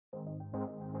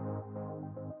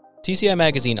TCI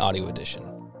Magazine Audio Edition.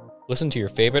 Listen to your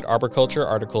favorite arboriculture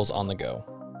articles on the go.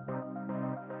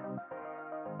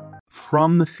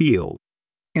 From the field.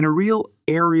 In a real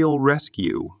aerial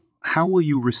rescue, how will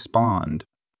you respond?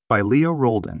 By Leo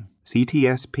Roldan,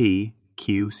 CTSP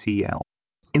QCL.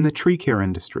 In the tree care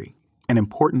industry, an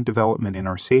important development in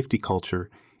our safety culture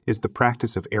is the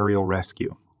practice of aerial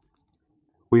rescue.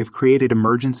 We have created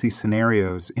emergency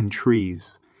scenarios in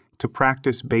trees to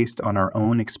practice based on our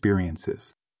own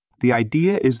experiences. The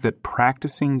idea is that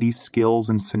practicing these skills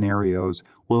and scenarios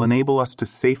will enable us to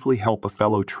safely help a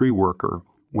fellow tree worker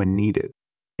when needed.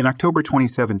 In October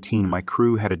 2017, my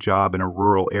crew had a job in a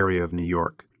rural area of New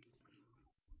York.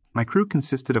 My crew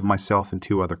consisted of myself and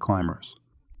 2 other climbers.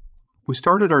 We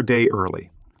started our day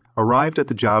early, arrived at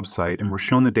the job site, and were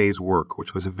shown the day's work,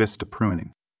 which was a vista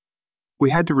pruning. We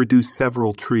had to reduce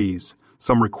several trees,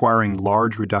 some requiring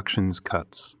large reductions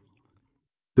cuts.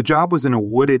 The job was in a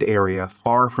wooded area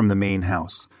far from the main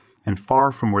house and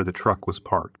far from where the truck was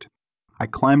parked. I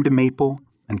climbed a maple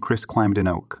and Chris climbed an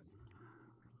oak.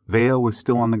 Vale was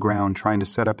still on the ground trying to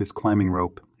set up his climbing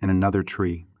rope in another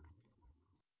tree.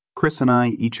 Chris and I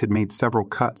each had made several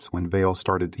cuts when Vale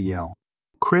started to yell.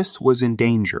 Chris was in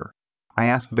danger. I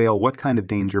asked Vale what kind of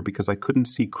danger because I couldn't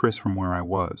see Chris from where I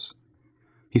was.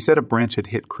 He said a branch had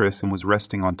hit Chris and was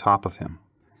resting on top of him.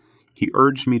 He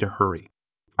urged me to hurry.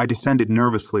 I descended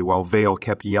nervously while Vale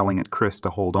kept yelling at Chris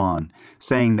to hold on,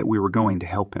 saying that we were going to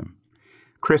help him.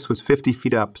 Chris was 50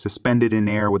 feet up, suspended in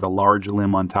air with a large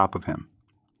limb on top of him.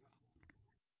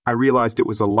 I realized it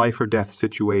was a life-or-death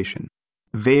situation.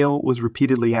 Vale was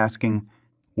repeatedly asking,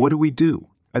 "What do we do?"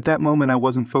 At that moment, I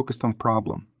wasn't focused on the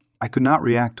problem. I could not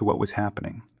react to what was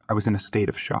happening. I was in a state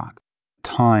of shock.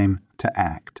 Time to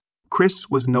act. Chris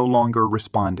was no longer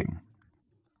responding.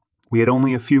 We had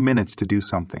only a few minutes to do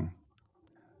something.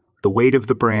 The weight of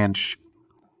the branch,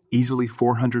 easily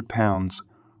 400 pounds,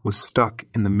 was stuck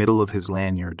in the middle of his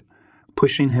lanyard,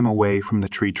 pushing him away from the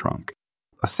tree trunk.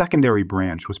 A secondary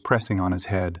branch was pressing on his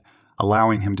head,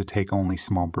 allowing him to take only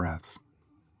small breaths.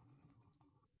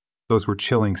 Those were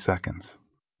chilling seconds.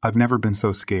 I've never been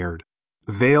so scared.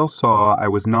 Vale saw I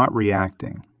was not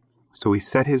reacting, so he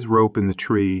set his rope in the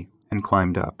tree and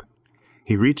climbed up.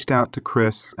 He reached out to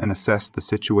Chris and assessed the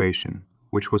situation,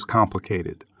 which was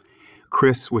complicated.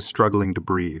 Chris was struggling to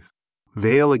breathe.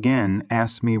 Vale again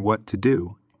asked me what to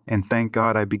do, and thank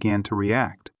God I began to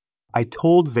react. I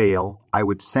told Vale I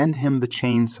would send him the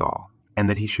chainsaw and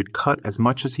that he should cut as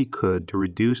much as he could to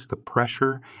reduce the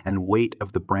pressure and weight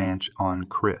of the branch on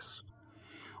Chris.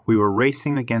 We were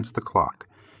racing against the clock.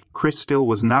 Chris still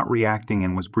was not reacting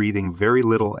and was breathing very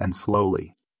little and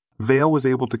slowly. Vale was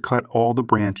able to cut all the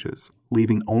branches,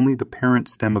 leaving only the parent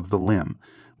stem of the limb,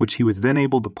 which he was then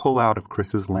able to pull out of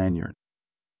Chris's lanyard.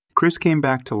 Chris came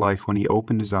back to life when he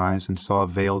opened his eyes and saw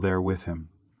Vale there with him,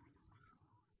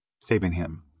 saving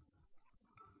him.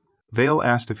 Vale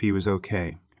asked if he was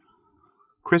okay.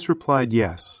 Chris replied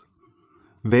yes.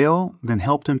 Vale then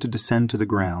helped him to descend to the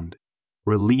ground.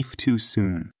 Relief too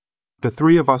soon. The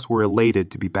 3 of us were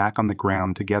elated to be back on the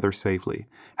ground together safely,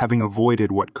 having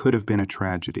avoided what could have been a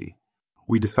tragedy.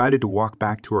 We decided to walk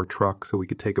back to our truck so we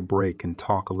could take a break and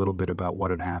talk a little bit about what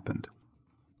had happened.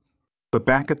 But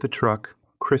back at the truck,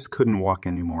 Chris couldn't walk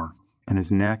anymore, and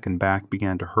his neck and back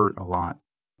began to hurt a lot.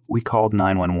 We called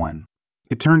 911.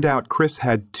 It turned out Chris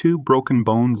had 2 broken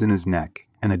bones in his neck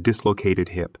and a dislocated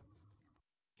hip.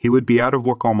 He would be out of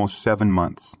work almost 7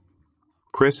 months.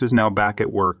 Chris is now back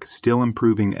at work, still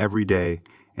improving every day,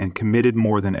 and committed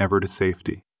more than ever to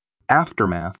safety.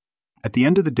 Aftermath. At the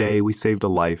end of the day, we saved a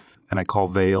life, and I call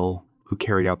Vale, who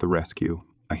carried out the rescue,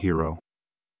 a hero.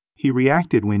 He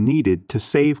reacted when needed to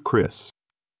save Chris,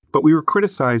 but we were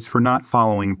criticized for not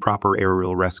following proper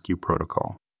aerial rescue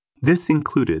protocol. This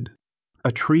included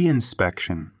a tree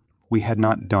inspection. We had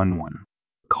not done one.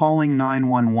 Calling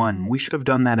 911. We should have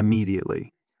done that immediately.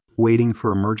 Waiting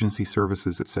for emergency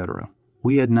services, etc.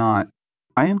 We had not.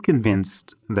 I am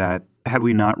convinced that had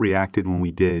we not reacted when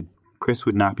we did, Chris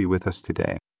would not be with us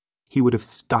today. He would have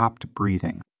stopped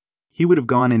breathing. He would have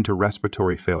gone into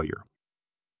respiratory failure.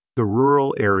 The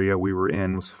rural area we were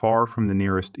in was far from the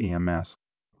nearest EMS.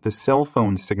 The cell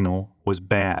phone signal was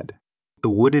bad.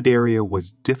 The wooded area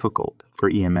was difficult for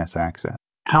EMS access.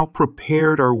 How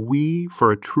prepared are we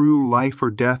for a true life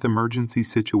or death emergency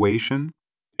situation?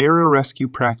 Aerial rescue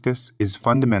practice is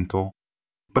fundamental,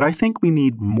 but I think we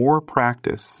need more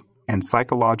practice and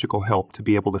psychological help to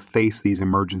be able to face these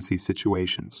emergency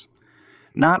situations.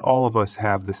 Not all of us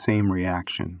have the same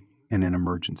reaction in an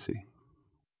emergency.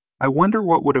 I wonder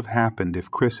what would have happened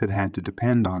if Chris had had to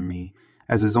depend on me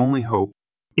as his only hope.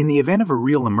 In the event of a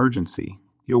real emergency,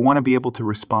 You'll want to be able to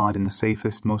respond in the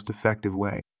safest, most effective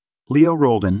way. Leo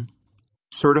Roldan,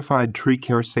 certified tree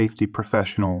care safety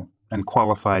professional and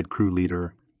qualified crew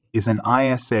leader, is an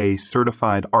ISA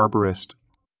certified arborist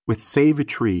with Save a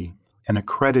Tree, an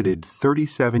accredited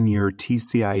 37-year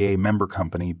TCIA member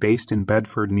company based in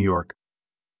Bedford, New York.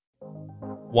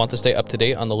 Want to stay up to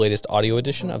date on the latest audio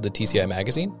edition of the TCI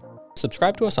Magazine?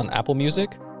 Subscribe to us on Apple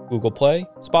Music, Google Play,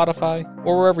 Spotify,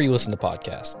 or wherever you listen to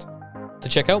podcasts. To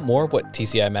check out more of what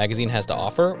TCI Magazine has to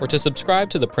offer or to subscribe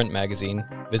to the print magazine,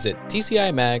 visit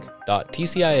tcimag.tcia.org.